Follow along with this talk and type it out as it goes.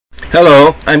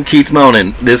Hello, I'm Keith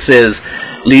Monin. This is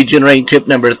lead generating tip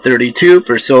number 32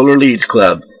 for Solar Leads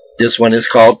Club. This one is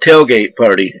called Tailgate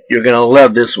Party. You're going to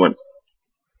love this one.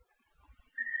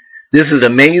 This is an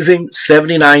amazing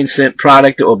 79-cent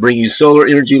product that will bring you solar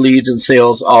energy leads and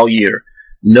sales all year.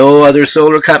 No other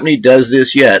solar company does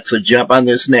this yet, so jump on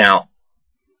this now.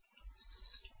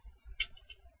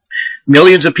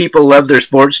 Millions of people love their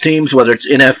sports teams, whether it's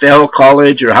NFL,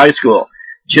 college, or high school.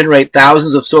 Generate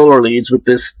thousands of solar leads with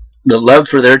the love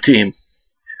for their team.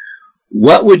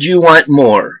 What would you want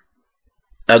more?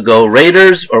 A Go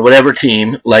Raiders or whatever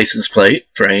team license plate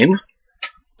frame,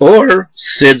 or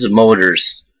Sid's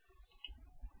Motors?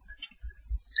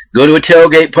 Go to a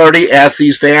tailgate party, ask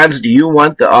these fans, do you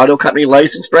want the auto company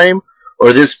license frame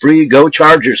or this free Go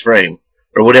Chargers frame,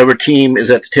 or whatever team is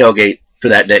at the tailgate for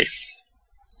that day?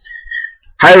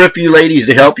 Hire a few ladies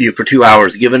to help you for 2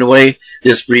 hours, giving away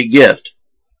this free gift.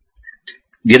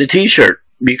 Get a t-shirt.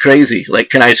 Be crazy. Like,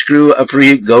 can I screw a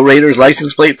free Go Raiders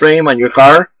license plate frame on your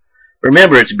car?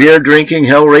 Remember, it's beer drinking,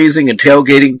 hell raising, and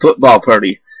tailgating football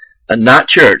party, and not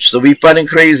church, so be fun and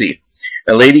crazy.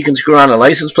 A lady can screw on a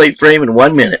license plate frame in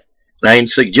 1 minute, and I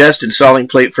suggest installing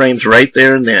plate frames right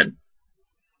there and then.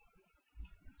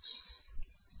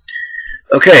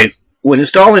 Okay, when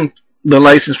installing the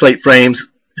license plate frames,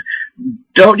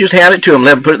 don't just hand it to them,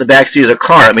 let them put it in the back seat of the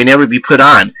car. It may never be put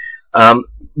on.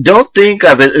 Don't think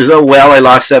of it as, oh, well, I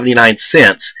lost 79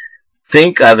 cents.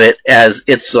 Think of it as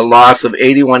it's a loss of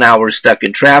 81 hours stuck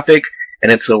in traffic, and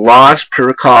it's a loss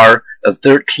per car of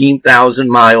 13,000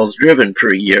 miles driven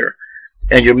per year.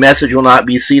 And your message will not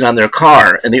be seen on their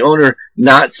car, and the owner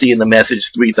not seeing the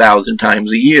message 3,000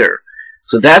 times a year.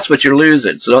 So that's what you're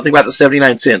losing. So don't think about the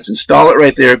 79 cents. Install it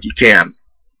right there if you can.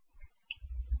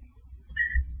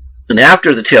 And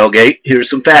after the tailgate, here's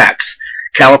some facts.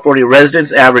 California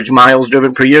residents' average miles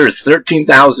driven per year is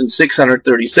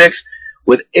 13,636,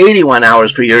 with 81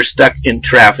 hours per year stuck in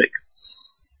traffic.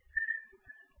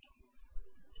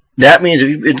 That means if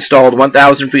you've installed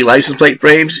 1,000 free license plate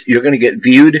frames, you're going to get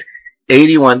viewed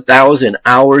 81,000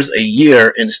 hours a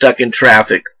year in stuck in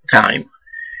traffic time.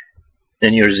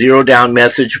 And your zero down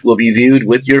message will be viewed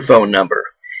with your phone number.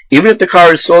 Even if the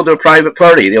car is sold to a private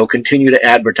party, they'll continue to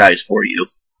advertise for you.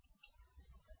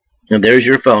 And there's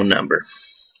your phone number.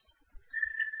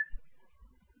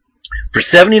 For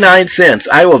 79 cents,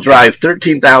 I will drive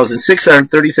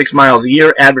 13,636 miles a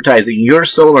year advertising your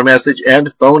solar message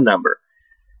and phone number.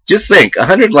 Just think,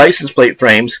 100 license plate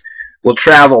frames will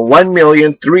travel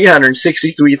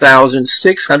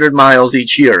 1,363,600 miles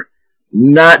each year.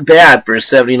 Not bad for a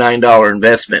 $79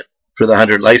 investment for the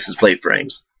 100 license plate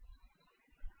frames.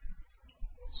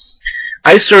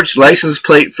 I searched license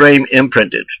plate frame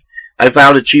imprinted. I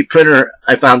found a cheap printer.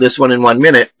 I found this one in 1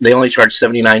 minute. They only charge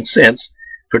 79 cents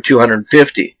for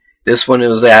 250. This one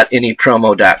is at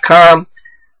anypromo.com.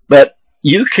 But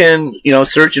you can,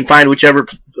 search and find whichever,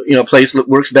 place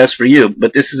works best for you.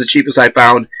 But this is the cheapest I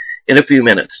found in a few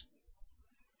minutes.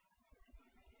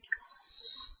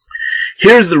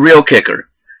 Here's the real kicker.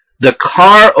 The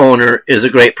car owner is a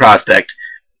great prospect.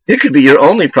 It could be your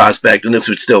only prospect, and this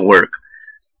would still work.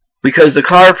 Because the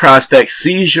car prospect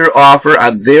sees your offer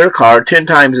on their car 10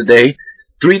 times a day,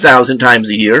 3,000 times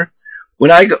a year. When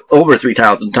I go over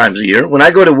 3,000 times a year, when I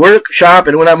go to work, shop,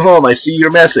 and when I'm home, I see your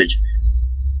message.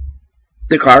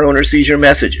 The car owner sees your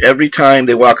message every time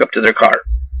they walk up to their car.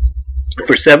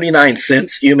 For 79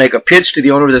 cents, you make a pitch to the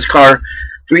owner of this car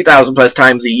 3,000 plus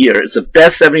times a year. It's the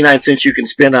best 79 cents you can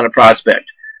spend on a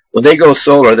prospect. When they go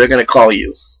solar, they're going to call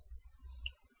you.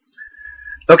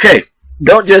 Okay.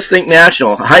 Don't just think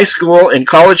national. High school and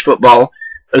college football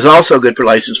is also good for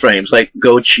license frames. Like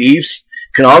Go Chiefs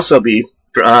can also be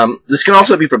for, this can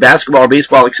also be for basketball,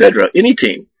 baseball, etc. Any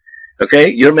team. Okay,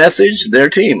 your message, their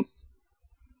team.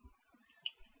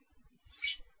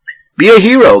 Be a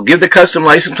hero. Give the custom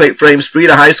license plate frames free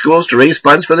to high schools to raise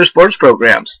funds for their sports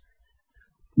programs.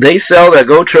 They sell their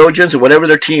Go Trojans or whatever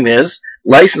their team is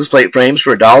license plate frames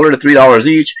for $1 to $3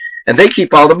 each, and they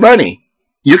keep all the money.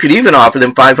 You could even offer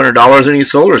them $500 on any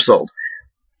solar sold.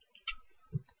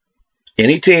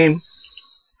 Any team,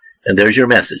 and there's your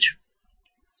message.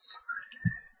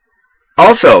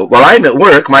 Also, while I'm at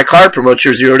work, my car promotes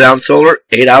your zero down solar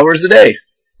 8 hours a day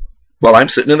while I'm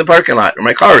sitting in the parking lot, or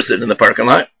my car is sitting in the parking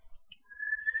lot.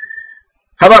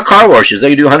 How about car washes?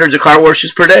 They do hundreds of car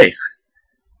washes per day.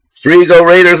 Free Go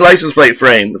Raiders license plate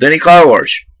frame with any car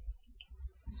wash.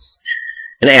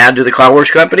 And add to the car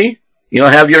wash company.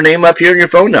 Have your name up here and your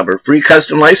phone number. Free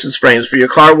custom license frames for your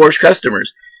car wash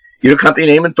customers. Your company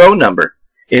name and phone number.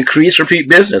 Increase repeat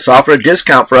business. Offer a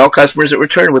discount for all customers that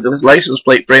return with this license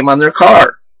plate frame on their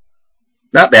car.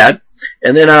 Not bad.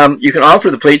 And then you can offer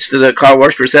the plates to the car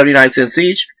wash for 79 cents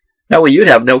each. That way you'd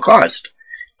have no cost.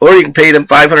 Or you can pay them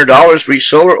 $500 for each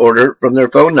solar order from their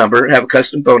phone number, have a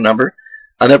custom phone number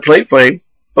on their plate frame,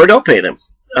 or don't pay them.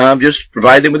 Just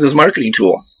provide them with this marketing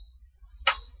tool.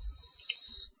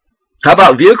 How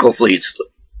about vehicle fleets?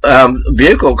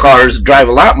 Vehicle cars drive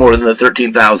a lot more than the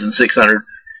 13,600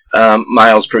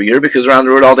 miles per year because they're on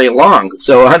the road all day long.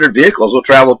 So 100 vehicles will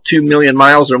travel 2 million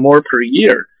miles or more per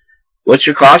year. What's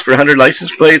your cost for 100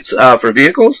 license plates for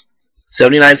vehicles?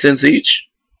 79 cents each.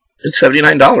 It's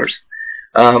 $79.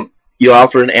 You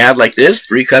offer an ad like this,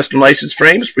 free custom license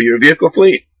frames for your vehicle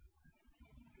fleet.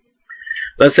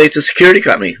 Let's say it's a security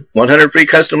company. 100 free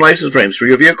custom license frames for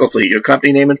your vehicle fleet. Your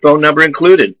company name and phone number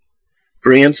included.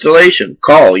 Free installation.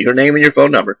 Call, your name and your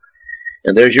phone number.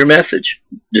 And there's your message.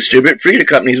 Distribute free to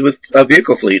companies with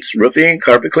vehicle fleets. Roofing,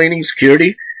 carpet cleaning,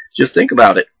 security. Just think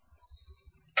about it.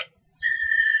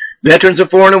 Veterans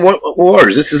of Foreign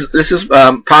Wars. This is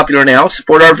popular now.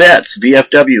 Support our vets.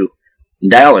 VFW.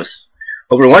 Dallas.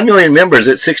 Over 1 million members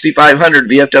at 6,500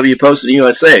 VFW posts in the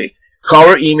USA. Call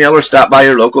or email or stop by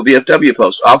your local VFW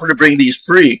post. Offer to bring these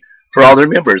free for all their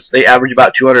members. They average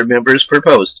about 200 members per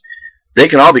post. They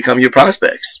can all become your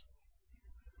prospects.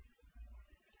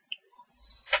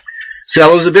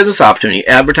 Sell as a business opportunity.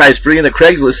 Advertise free in the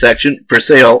Craigslist section for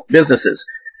sale businesses.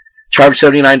 Charge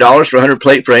 $79 for 100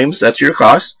 plate frames. That's your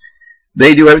cost.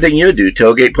 They do everything you do,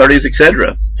 tailgate parties,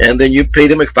 etc. And then you pay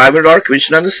them a $500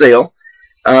 commission on the sale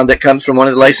that comes from one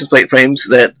of the license plate frames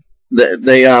that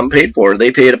they paid for.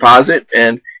 They pay a deposit,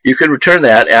 and you could return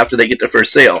that after they get their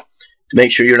first sale to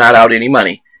make sure you're not out any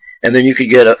money. And then you could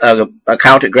get an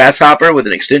account at Grasshopper with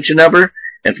an extension number,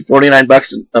 and for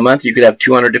 $49 a month, you could have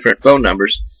 200 different phone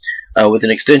numbers with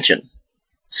an extension.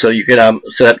 So you could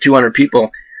set up 200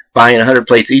 people buying 100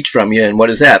 plates each from you, and what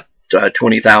is that?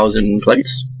 20,000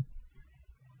 plates?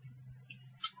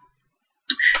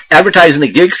 Advertise in the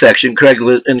gig section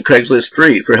Craigslist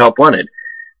free for Help Wanted.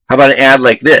 How about an ad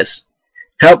like this?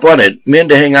 Help Wanted, men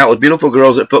to hang out with beautiful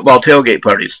girls at football tailgate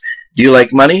parties. Do you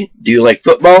like money? Do you like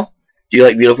football? Do you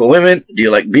like beautiful women? Do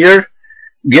you like beer?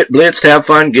 Get blitzed, have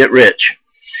fun, get rich.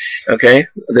 Okay,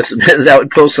 that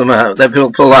would pull some. That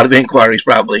would pull a lot of inquiries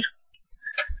probably.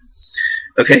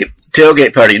 Okay,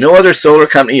 tailgate party. No other solar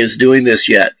company is doing this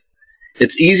yet.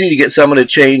 It's easy to get someone to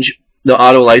change the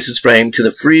auto license frame to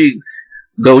the free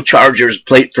Go Chargers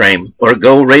plate frame or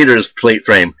Go Raiders plate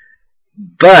frame.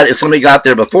 But if somebody got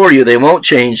there before you, they won't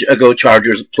change a Go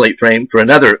Chargers plate frame for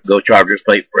another Go Chargers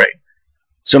plate frame.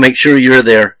 So make sure you're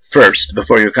there first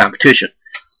before your competition.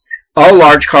 All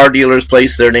large car dealers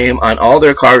place their name on all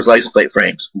their cars' license plate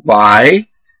frames. Why?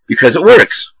 Because it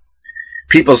works.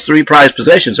 People's three prized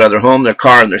possessions are their home, their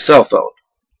car, and their cell phone.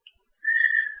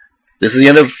 This is the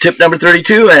end of tip number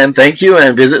 32, and thank you,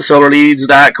 and visit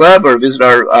solarleads.club or visit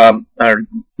our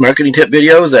marketing tip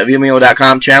videos at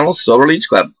vimeo.com channel, Solar Leads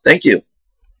Club. Thank you.